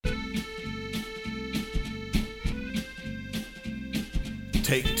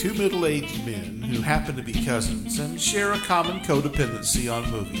Take two middle-aged men who happen to be cousins and share a common codependency on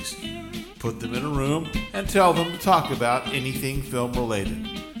movies. Put them in a room and tell them to talk about anything film-related.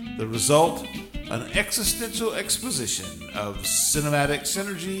 The result? An existential exposition of cinematic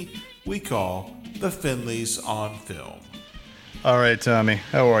synergy we call The Finleys on Film. All right, Tommy.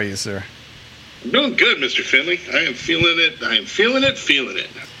 How are you, sir? I'm doing good, Mr. Finley. I am feeling it. Feeling it.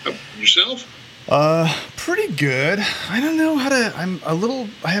 Yourself? Pretty good. I don't know how to.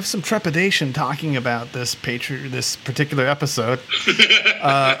 I have some trepidation talking about this particular episode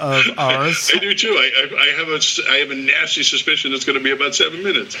of ours. I do too. I have a nasty suspicion it's going to be about 7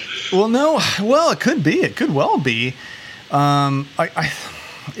 minutes. Well, no. Well, it could be. It could well be.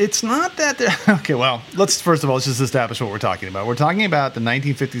 It's not that. Okay. Well, let's just establish what we're talking about. We're talking about the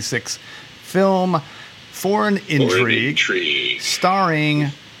 1956 film Foreign Intrigue, starring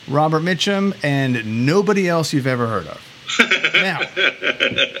Robert Mitchum and nobody else you've ever heard of. Now,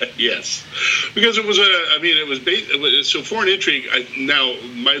 yes, because it was so Foreign Intrigue.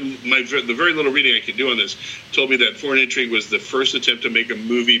 The very little reading I could do on this told me that Foreign Intrigue was the first attempt to make a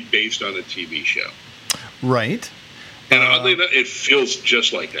movie based on a TV show. Right. And oddly enough, it feels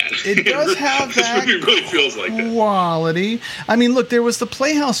just like that. It does have that. This movie really feels like that quality. I mean, look, there was the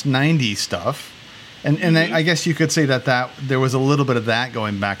Playhouse 90 stuff. And I guess you could say that there was a little bit of that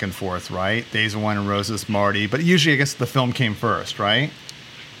going back and forth, right? Days of Wine and Roses, Marty. But usually, I guess the film came first, right?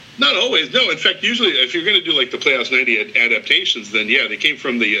 Not always. No, in fact, usually, if you're going to do like the Playhouse 90 adaptations, then yeah, they came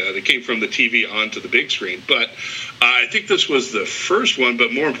from the TV onto the big screen. But I think this was the first one.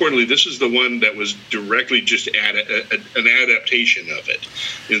 But more importantly, this is the one that was directly just an adaptation of it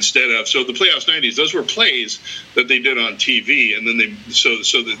instead of. So the Playhouse 90s, those were plays that they did on TV, and then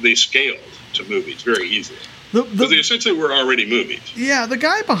they scaled to movies very easily. Because they essentially were already movies. Yeah, the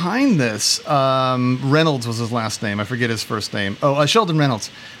guy behind this, Reynolds was his last name. I forget his first name. Sheldon Reynolds.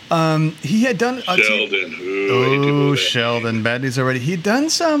 He had done Sheldon. Sheldon. Bad news already. He'd done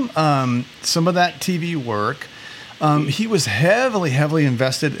some of that TV work. He was heavily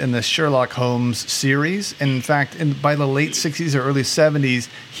invested in the Sherlock Holmes series. And in fact, by the late 60s or early 70s,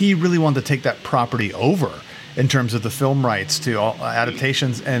 he really wanted to take that property over in terms of the film rights to all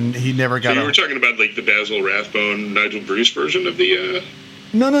adaptations, and he never got. So you were talking about like the Basil Rathbone, Nigel Bruce version of the.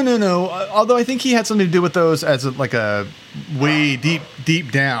 No. Although I think he had something to do with those as a way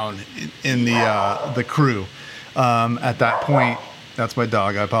deep down in the crew. At that point, that's my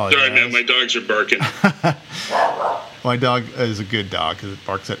dog. I apologize. Sorry, man. My dogs are barking. My dog is a good dog because it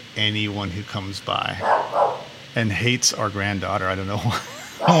barks at anyone who comes by, and hates our granddaughter. I don't know why.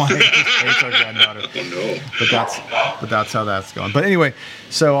 Hates our granddaughter. Oh no! But that's how that's going. But anyway,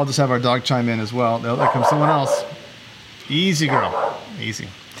 so I'll just have our dog chime in as well. No, there comes someone else. Easy, girl. Easy.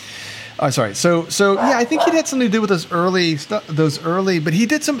 Oh, sorry. So yeah, I think he had something to do with those early. But he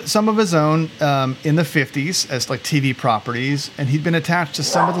did some of his own in the 50s as like TV properties, and he'd been attached to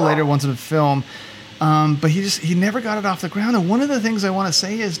some of the later ones in the film. But he never got it off the ground. And one of the things I want to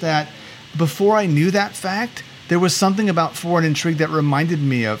say is that before I knew that fact, there was something about Foreign Intrigue that reminded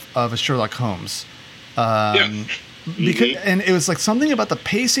me of a Sherlock Holmes. Because and it was like something about the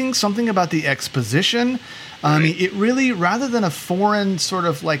pacing, something about the exposition. I mean, it really, rather than a foreign sort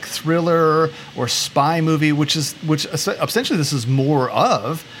of like thriller or spy movie, which essentially this is more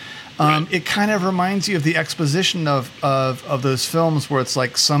of, it kind of reminds you of the exposition of those films where it's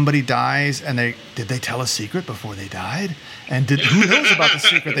like somebody dies and did they tell a secret before they died? And who knows about the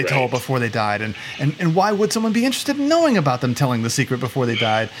secret they told before they died? And why would someone be interested in knowing about them telling the secret before they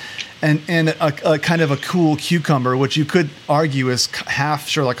died? And a kind of a cool cucumber, which you could argue is half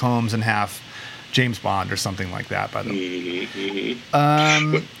Sherlock Holmes and half James Bond or something like that, by the way.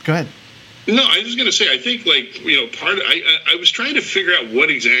 Go ahead. No, I was going to say, I think, I was trying to figure out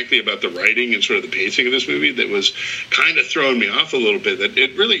what exactly about the writing and sort of the pacing of this movie that was kind of throwing me off a little bit. That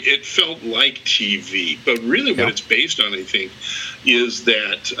it felt like TV, but really what it's based on, I think, is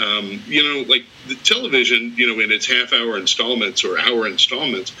that, like the television, in its half-hour installments or hour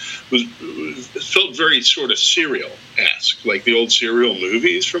installments, felt very sort of serial-esque, like the old serial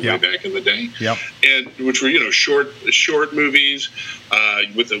movies from way back in the day, and which were short movies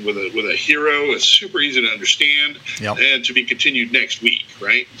with a hero, it's super easy to understand, and to be continued next week,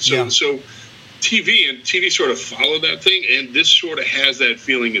 right? So TV sort of followed that thing, and this sort of has that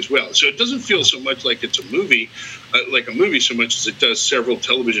feeling as well. So it doesn't feel so much like it's a movie, so much as it does several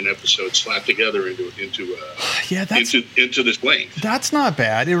television episodes slapped together into this length. That's not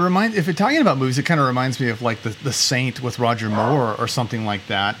bad. It reminds, if you're talking about movies, it kind of reminds me of like the Saint with Roger Moore or something like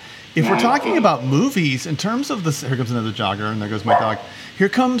that. if we're talking about movies, in terms of this, here comes another jogger, and there goes my dog. Here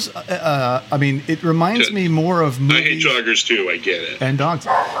comes, I mean, it reminds me more of movies. I hate joggers too, I get it. And dogs.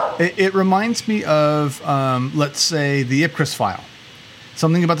 It reminds me of, let's say, the Ipcress File.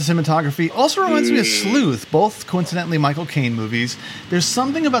 Something about the cinematography. Also reminds me of Sleuth, both coincidentally Michael Caine movies. There's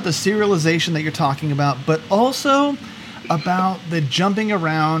something about the serialization that you're talking about, but also about the jumping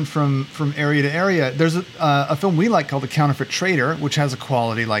around from area to area. There's a film we like called The Counterfeit Trader, which has a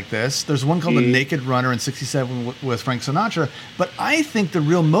quality like this. There's one called The Naked Runner in '67 with Frank Sinatra. But I think the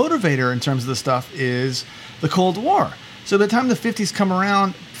real motivator in terms of the stuff is the Cold War. So by the time the 50s come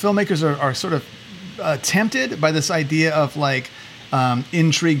around, filmmakers are sort of tempted by this idea of like,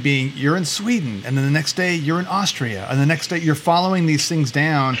 intrigue being you're in Sweden, and then the next day you're in Austria, and the next day you're following these things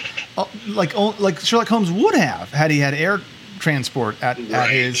down, like Sherlock Holmes would have had he had air transport at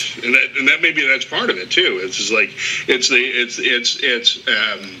his. And that maybe that's part of it too. It's just like it's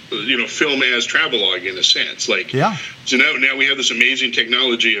film as travelogue in a sense. Like So now we have this amazing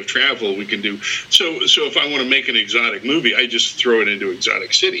technology of travel we can do. So if I want to make an exotic movie, I just throw it into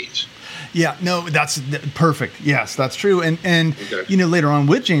exotic cities. Yeah, no, that's perfect. Yes, that's true. And later on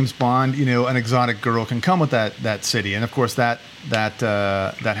with James Bond, an exotic girl can come with that city, and of course that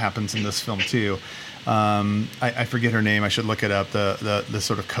happens in this film too. I forget her name. I should look it up. The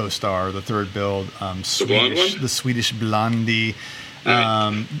sort of co-star, the third build, the blonde one? The Swedish blondie,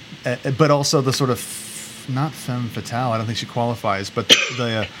 but also the sort of not femme fatale. I don't think she qualifies, but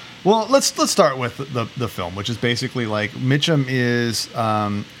well, let's start with the film, which is basically like Mitchum is.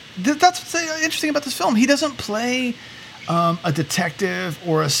 That's what's interesting about this film. He doesn't play a detective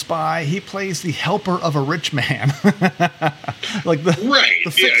or a spy. He plays the helper of a rich man, like the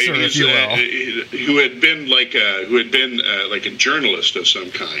fixer, if you will, who had been like a journalist of some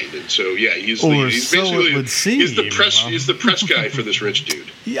kind, and so he's basically he's the press guy for this rich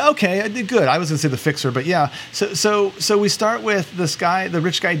dude. Yeah, okay, good. I was going to say the fixer, but yeah. So we start with this guy. The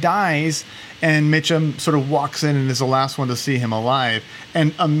rich guy dies. And Mitchum sort of walks in and is the last one to see him alive.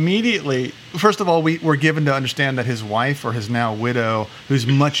 And immediately, first of all, we're given to understand that his wife, or his now widow, who's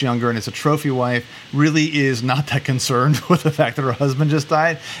much younger and is a trophy wife, really is not that concerned with the fact that her husband just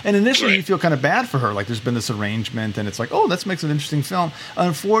died. And initially, you feel kind of bad for her. Like, there's been this arrangement, and it's like, oh, that makes an interesting film.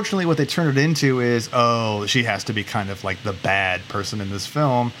 Unfortunately, what they turn it into is, oh, she has to be kind of like the bad person in this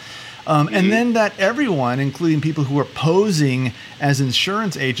film. And then that everyone, including people who are posing as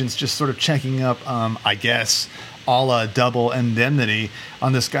insurance agents, just sort of checking up, I guess, a la Double Indemnity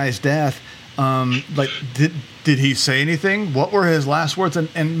on this guy's death. Did he say anything? What were his last words? And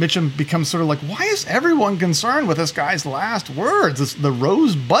Mitchum becomes sort of like, why is everyone concerned with this guy's last words? It's the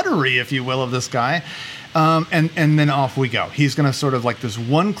rose buttery, if you will, of this guy. And then off we go. He's going to sort of like, there's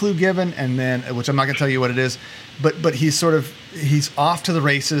one clue given, and then, which I'm not going to tell you what it is, but he's off to the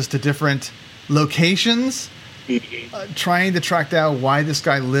races to different locations, trying to track down why this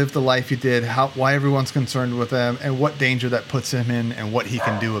guy lived the life he did, why everyone's concerned with him, and what danger that puts him in, and what he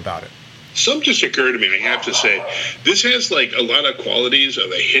can do about it. Something just occurred to me, I have to say. This has like a lot of qualities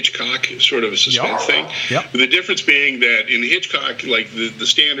of a Hitchcock sort of a suspense thing. Yep. The difference being that in Hitchcock, like the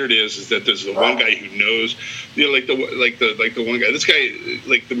standard is that there's the one guy who knows, like the one guy. This guy,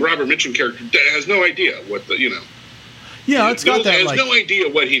 like the Robert Mitchum character, has no idea what the. Yeah, it's got that. Has no idea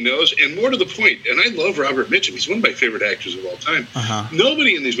what he knows, and more to the point. And I love Robert Mitchum. He's one of my favorite actors of all time.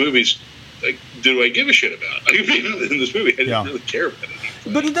 Nobody in these movies. Like, do I give a in this movie? I didn't really care about it.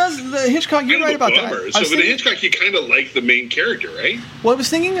 But it does, the Hitchcock, you're right about that. So with the Hitchcock, you kind of like the main character, right? Well, I was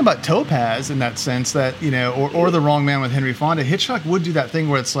thinking about Topaz in that sense that, or The Wrong Man with Henry Fonda. Hitchcock would do that thing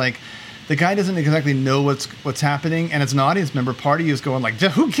where it's like, the guy doesn't exactly know what's happening, and as an audience member, part of you is going like,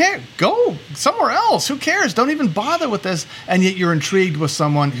 who cares? Go somewhere else. Who cares? Don't even bother with this. And yet you're intrigued with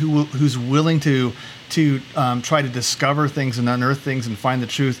someone who's willing to try to discover things and unearth things and find the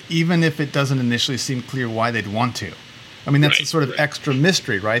truth, even if it doesn't initially seem clear why they'd want to. I mean, that's the sort of extra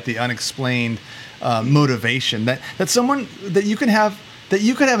mystery, right? The unexplained motivation that someone that you could have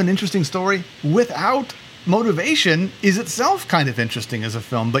an interesting story without motivation is itself kind of interesting as a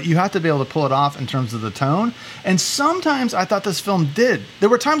film, but you have to be able to pull it off in terms of the tone. And sometimes I thought this film did. There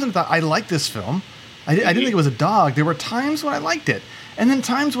were times when I thought I liked this film. I didn't think it was a dog. There were times when I liked it. And then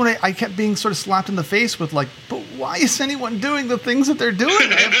times when I kept being sort of slapped in the face with like, but why is anyone doing the things that they're doing?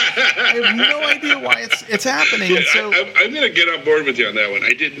 I have no idea why it's happening. And so I'm going to get on board with you on that one.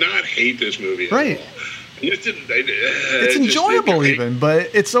 I did not hate this movie at all. It's enjoyable even, but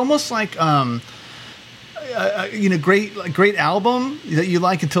it's almost like great album that you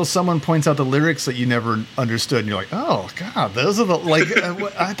like until someone points out the lyrics that you never understood, and you're like, oh god, those are the like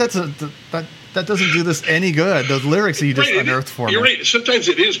that doesn't do this any good. Those lyrics that you just unearthed for me. You're right. Sometimes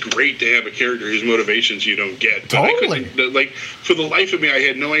it is great to have a character whose motivations you don't get. But Totally. For the life of me, I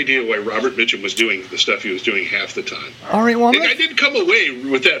had no idea why Robert Mitchum was doing the stuff he was doing half the time. All right, well, And I didn't come away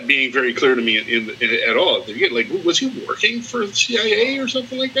with that being very clear to me at all. Like, was he working for the CIA or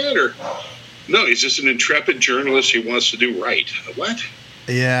something like that? Or no, he's just an intrepid journalist who wants to do right. What?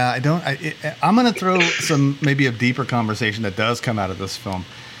 Yeah, I'm going to throw some maybe a deeper conversation that does come out of this film,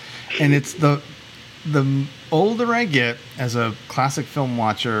 and it's the older I get as a classic film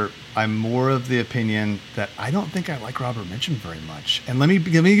watcher, I'm more of the opinion that I don't think I like Robert Mitchum very much. And let me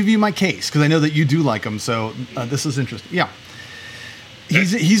give you my case, because I know that you do like him. So this is interesting. Yeah,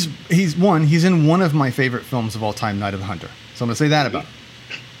 he's in one of my favorite films of all time, Night of the Hunter. So I'm going to say that about him.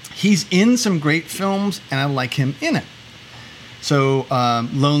 He's in some great films, and I like him in it. So,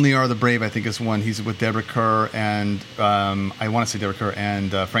 Lonely Are the Brave, I think, is one. He's with Deborah Kerr and I want to say Deborah Kerr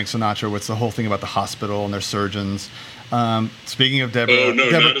and Frank Sinatra. What's the whole thing about the hospital and their surgeons? Speaking of Deborah, oh no,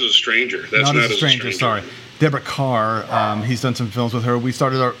 Not as a Stranger. That's not as a stranger. Sorry, Deborah Kerr. He's done some films with her. We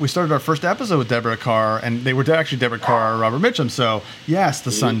started our first episode with Deborah Kerr, and they were actually Deborah Kerr, Robert Mitchum. So yes,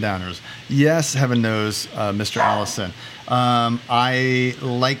 The Sundowners. Yes, heaven knows, Mr. Allison. I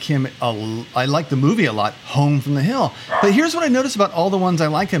like him. I like the movie a lot, Home from the Hill. But here's what I noticed about all the ones I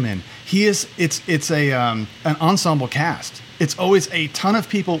like him in. It's an ensemble cast. It's always a ton of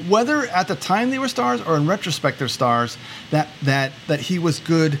people, whether at the time they were stars or in retrospect they're stars. That he was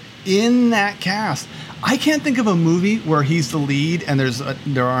good in that cast. I can't think of a movie where he's the lead and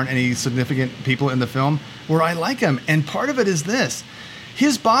there aren't any significant people in the film where I like him. And part of it is this.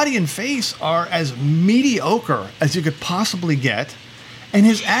 His body and face are as mediocre as you could possibly get, and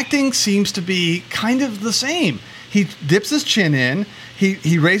his acting seems to be kind of the same. He dips his chin in,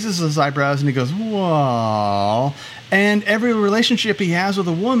 he raises his eyebrows, and he goes, "Whoa." And every relationship he has with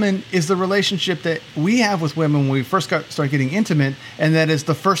a woman is the relationship that we have with women when we first start getting intimate, and that is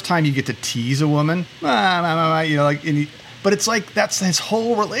the first time you get to tease a woman. But it's like that's his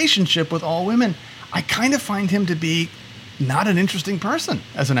whole relationship with all women. I kind of find him to be not an interesting person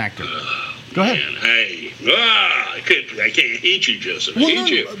as an actor. Go ahead. Man, I can't hate you, Joseph. I hate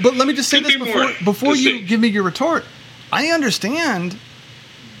you. But let me just say this before you give me your retort. I understand.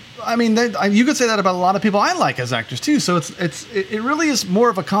 I mean, you could say that about a lot of people I like as actors too. So it really is more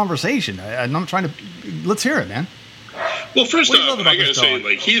of a conversation. I'm trying to let's hear it, man. Well, first off, I gotta say,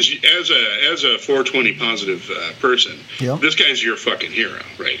 like, he's as a 420 positive person. Yep. This guy's your fucking hero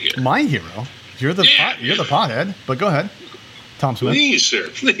right here. My hero. You're the pothead. But go ahead. Tom Smith. Please, sir,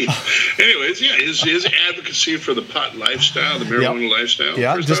 please. Anyways, yeah, his advocacy for the pot lifestyle, the marijuana lifestyle.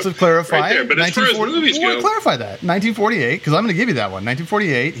 Yeah, just to clarify. Right there. But as far as movies go, clarify that. 1948, because I'm going to give you that one.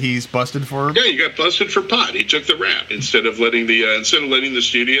 1948, he's busted for. Yeah, he got busted for pot. He took the rap instead of letting the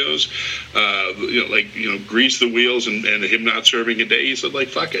studios, grease the wheels and him not serving a day. He said, like,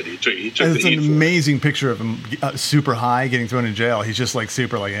 fuck it. He took the heat. It's an amazing picture of him super high, getting thrown in jail. He's just like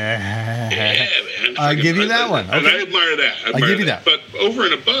super like. Yeah, man. I'll give you that one. Okay. And I admire that. Give you that. But over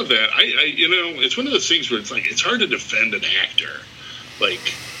and above that, it's one of those things where it's like it's hard to defend an actor.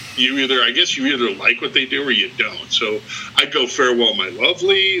 Like you either like what they do or you don't. So I'd go Farewell, My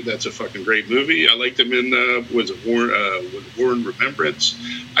Lovely. That's a fucking great movie. I liked him in War and Remembrance.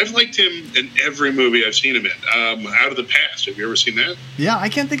 I've liked him in every movie I've seen him in. Out of the Past. Have you ever seen that? Yeah, I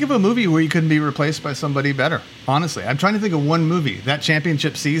can't think of a movie where you couldn't be replaced by somebody better. Honestly, I'm trying to think of one movie. That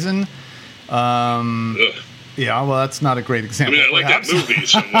championship season. Yeah, well, that's not a great example. I mean, I like that movie.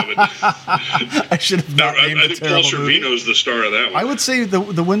 I should have not named I think Paul Sorvino's the star of that one. I would say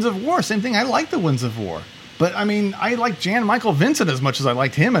the Winds of War. Same thing. I like the Winds of War. But, I mean, I like Jan Michael Vincent as much as I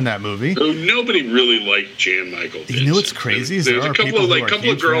liked him in that movie. Oh, nobody really liked Jan Michael Vincent. You know what's crazy? There's a couple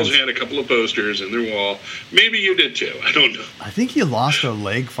of girls had a couple of posters in their wall. Maybe you did too. I don't know. I think he lost a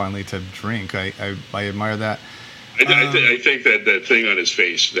leg finally to drink. I admire that. I think that thing on his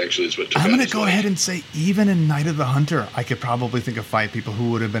face actually is what took. I'm going to go ahead and say, even in Night of the Hunter, I could probably think of 5 people who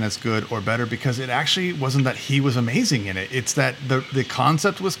would have been as good or better, because it actually wasn't that he was amazing in it. It's that the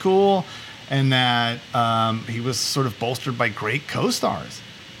concept was cool, and that he was sort of bolstered by great co-stars.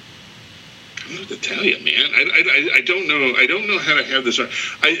 I don't know what to tell you, man. I don't know. I don't know how to have this.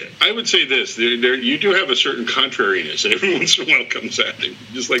 I would say this: you do have a certain contrariness that every once in a while comes at him,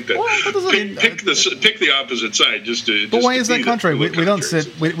 just like that. Well, pick the opposite side, just to. But why is that contrary? We don't sit.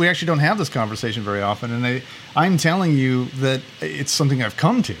 We actually don't have this conversation very often, and I'm telling you that it's something I've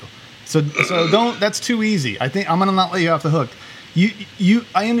come to. So don't. That's too easy. I think I'm going to not let you off the hook.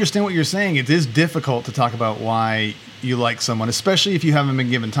 I understand what you're saying. It is difficult to talk about why you like someone, especially if you haven't been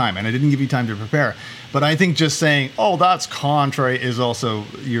given time. And I didn't give you time to prepare. But I think just saying, "Oh, that's contrary," is also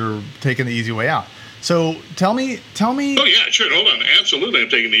you're taking the easy way out. So tell me. Oh yeah, sure. Hold on. Absolutely, I'm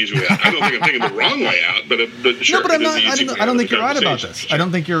taking the easy way out. I don't think I'm taking the wrong way out, but sure. No, but I'm not. I don't think you're right about this. Sure. I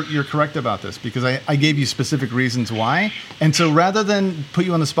don't think you're correct about this because I gave you specific reasons why. And so rather than put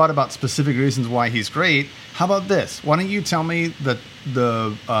you on the spot about specific reasons why he's great, how about this? Why don't you tell me the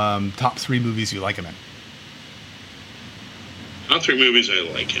top 3 movies you like him in? Top 3 movies I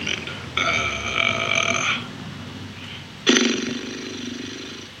like him in.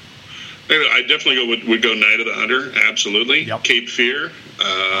 I definitely would go Night of the Hunter, absolutely. Yep. Cape Fear.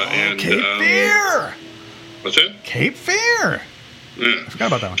 Cape Fear! What's that? Cape Fear! Yeah. I forgot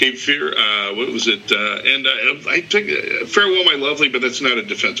about that one. Cape Fear. What was it? I think Farewell, My Lovely, but that's not a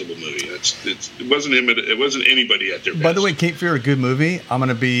defensible movie. It wasn't him. It wasn't anybody at their best. By the way, Cape Fear, a good movie. I'm going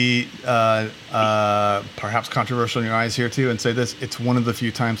to be perhaps controversial in your eyes here too, and say this: it's one of the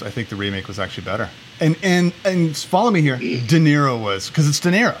few times I think the remake was actually better. And follow me here. De Niro was, because it's De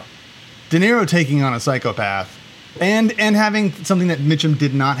Niro. De Niro taking on a psychopath, and having something that Mitchum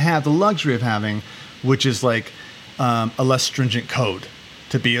did not have the luxury of having, which is like a less stringent code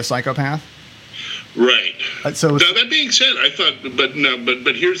to be a psychopath. Right. So now, that being said, I thought,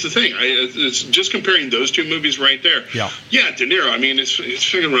 but here's the thing: it's just comparing those 2 movies right there. Yeah, De Niro. I mean, it's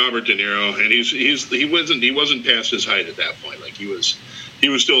freaking Robert De Niro, and he wasn't past his height at that point. Like he was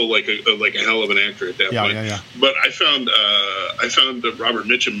still like a hell of an actor at that point. Yeah. But I found Robert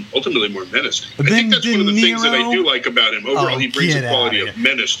Mitchum ultimately more menacing. But I think that's De one of the things that Niro- I do like about him. Overall, he brings a quality out of of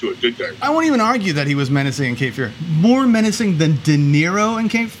menace to a good guy. I won't even argue that he was menacing in Cape Fear. More menacing than De Niro in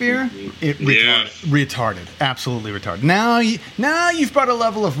Cape Fear? Retarded. Absolutely retarded. Now you've brought a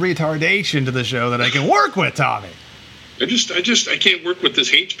level of retardation to the show that I can work with, Tommy. I can't work with this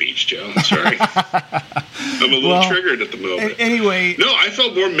hate speech, Joe. I'm sorry. I'm a little triggered at the moment. Anyway. No, I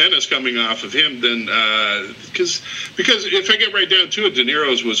felt more menace coming off of him than because if I get right down to it, De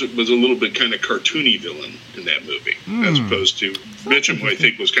Niro's was a little bit kind of cartoony villain in that movie, as opposed to Mitchum, who I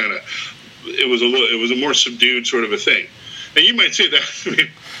think was kind of it was a more subdued sort of a thing. And you might say that.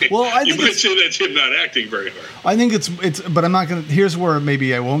 You might say that's him not acting very hard. I think it's, but I'm not going to. Here's where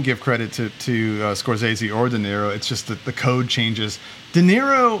maybe I won't give credit to Scorsese or De Niro. It's just that the code changes. De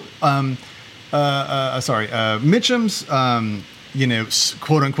Niro, Mitchum's,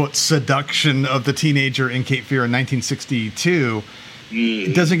 quote unquote seduction of the teenager in Cape Fear in 1962.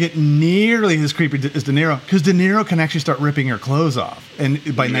 It doesn't get nearly as creepy as De Niro, because De Niro can actually start ripping her clothes off, and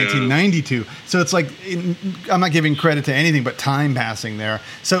by 1992, so it's like I'm not giving credit to anything but time passing there.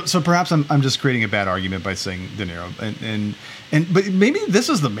 So perhaps I'm just creating a bad argument by saying De Niro, but maybe this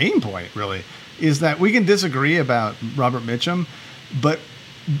is the main point. Really, is that we can disagree about Robert Mitchum, but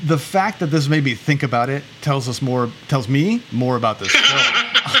the fact that this made me think about it tells me more about this film.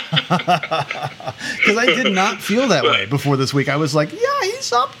 Because I did not feel that way before this week. I was like, yeah,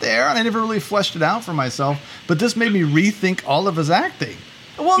 he's up there, and I never really fleshed it out for myself. But this made me rethink all of his acting.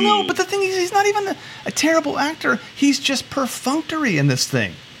 Well, no, but the thing is, he's not even a terrible actor. He's just perfunctory in this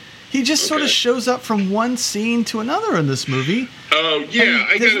thing. He just sort of shows up from one scene to another in this movie. Oh, yeah,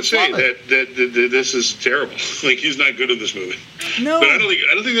 I gotta say that this is terrible. Like, he's not good in this movie. No, but I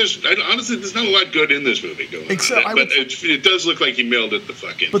don't think honestly, there's not a lot good in this movie going on. But it does look like he mailed it the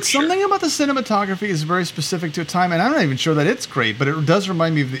fuck in. But something about the cinematography is very specific to a time, and I'm not even sure that it's great, but it does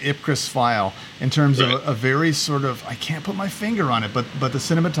remind me of the Ipcris File in terms of a very sort of, I can't put my finger on it, but the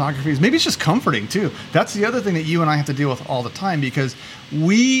cinematography is, maybe it's just comforting too. That's the other thing that you and I have to deal with all the time, because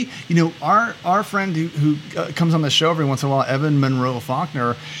we, our friend who comes on the show every once in a while, Evan Monroe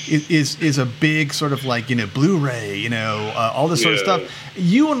Faulkner, is a big sort of like, Blu-ray, all this sort of stuff.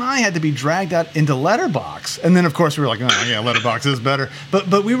 You and I had to be dragged out into Letterboxd, and then of course we were like, oh yeah, Letterboxd is better.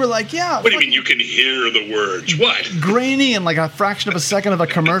 But we were like, yeah. What do you mean you can hear the words? What? Grainy and like a fraction of a second of a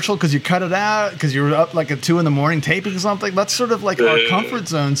commercial because you cut it out because you were up like at 2 a.m. taping something. That's sort of like our comfort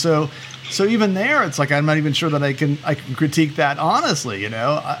zone. So even there, it's like I'm not even sure that I can critique that honestly. It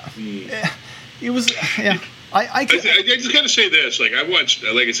was I just got to say this. Like, I watched,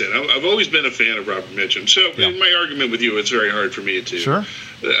 like I said, I've always been a fan of Robert Mitchum. So in my argument with you, it's very hard for me to. Sure.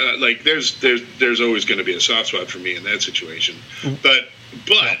 Like, there's always going to be a soft spot for me in that situation. But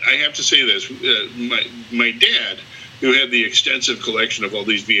I have to say this. My dad, who had the extensive collection of all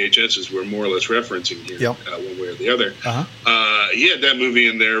these VHSs we're more or less referencing here, one way or the other. He had that movie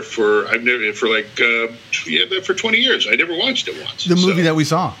in there for 20 years. I never watched it once. The movie that we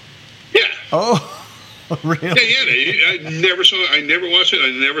saw. Yeah. Oh. Really? Yeah. I never watched it.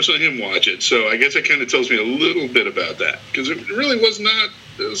 I never saw him watch it. So I guess that kind of tells me a little bit about that, because it really was not.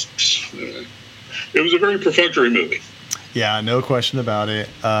 It was a very perfunctory movie. Yeah, no question about it.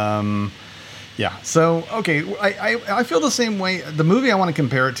 Yeah. So, okay, I feel the same way. The movie I want to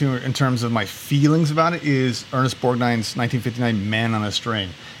compare it to in terms of my feelings about it is Ernest Borgnine's 1959 Man on a String.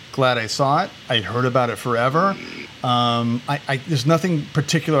 Glad I saw it. I'd heard about it forever. There's nothing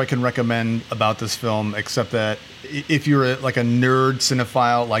particular I can recommend about this film except that if you're like a nerd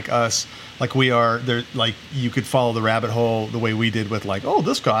cinephile like us, like we are, there, like you could follow the rabbit hole the way we did with like, oh,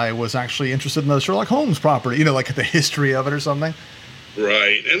 this guy was actually interested in the Sherlock Holmes property, you know, like the history of it or something.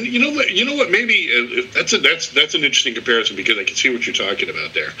 Right, and you know what? Maybe that's an interesting comparison, because I can see what you're talking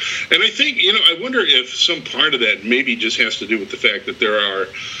about there. And I think, I wonder if some part of that maybe just has to do with the fact that there are,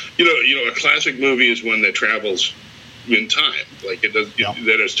 a classic movie is one that travels in time, like it does,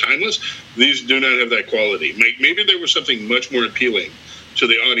 that is timeless. These do not have that quality. Maybe there was something much more appealing to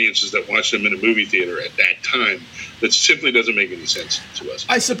the audiences that watched them in a movie theater at that time that simply doesn't make any sense to us.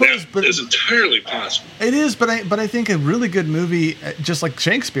 I suppose, but it's entirely possible. It is, but I think a really good movie, just like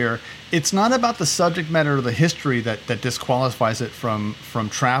Shakespeare, it's not about the subject matter or the history that disqualifies it from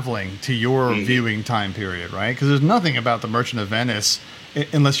traveling to your viewing time period, right? Because there's nothing about The Merchant of Venice,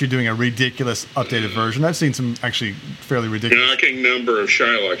 unless you're doing a ridiculous updated version. I've seen some actually fairly ridiculous. Knocking number of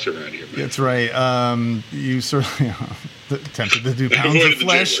Shylocks around here, man. That's right. You certainly attempted to do pounds of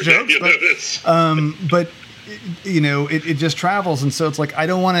flesh jokes, but it just travels, and so it's like I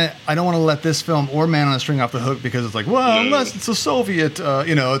don't want to let this film or Man on a String off the hook, because it's like, well, unless it's a Soviet,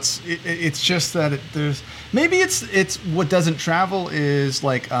 it's just that there's maybe it's what doesn't travel is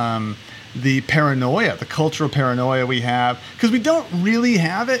like the paranoia, the cultural paranoia we have, because we don't really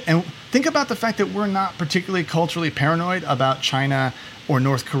have it. And think about the fact that we're not particularly culturally paranoid about China or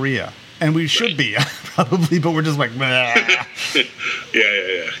North Korea. And we should be, probably, but we're just like, yeah.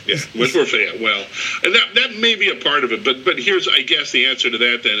 Much more fair. Well, and that may be a part of it, but here's, I guess, the answer to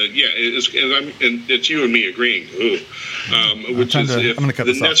that. Then, and it's you and me agreeing, which is if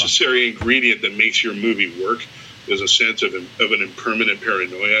the necessary ingredient that makes your movie work is a sense of an impermanent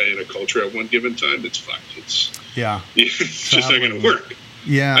paranoia in a culture at one given time, it's fucked. It's just not going to work.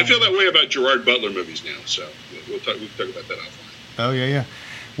 Yeah, I feel that way about Gerard Butler movies now. So we can talk about that offline. Oh yeah.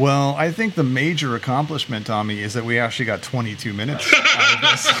 Well, I think the major accomplishment, Tommy, is that we actually got 22 minutes out of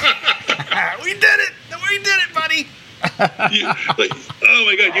this. We did it! We did it, buddy! Oh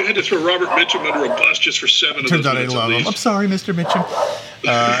my God, you had to throw Robert Mitchum under a bus just for 7 of those minutes. Turns out I love him. I'm sorry, Mr. Mitchum.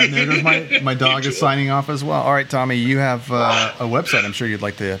 And there goes my dog is signing off as well. All right, Tommy, you have a website I'm sure you'd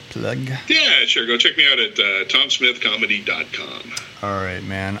like to plug. Yeah, sure. Go check me out at TomSmithComedy.com. All right,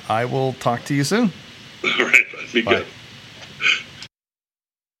 man. I will talk to you soon. All right, bud. Be good.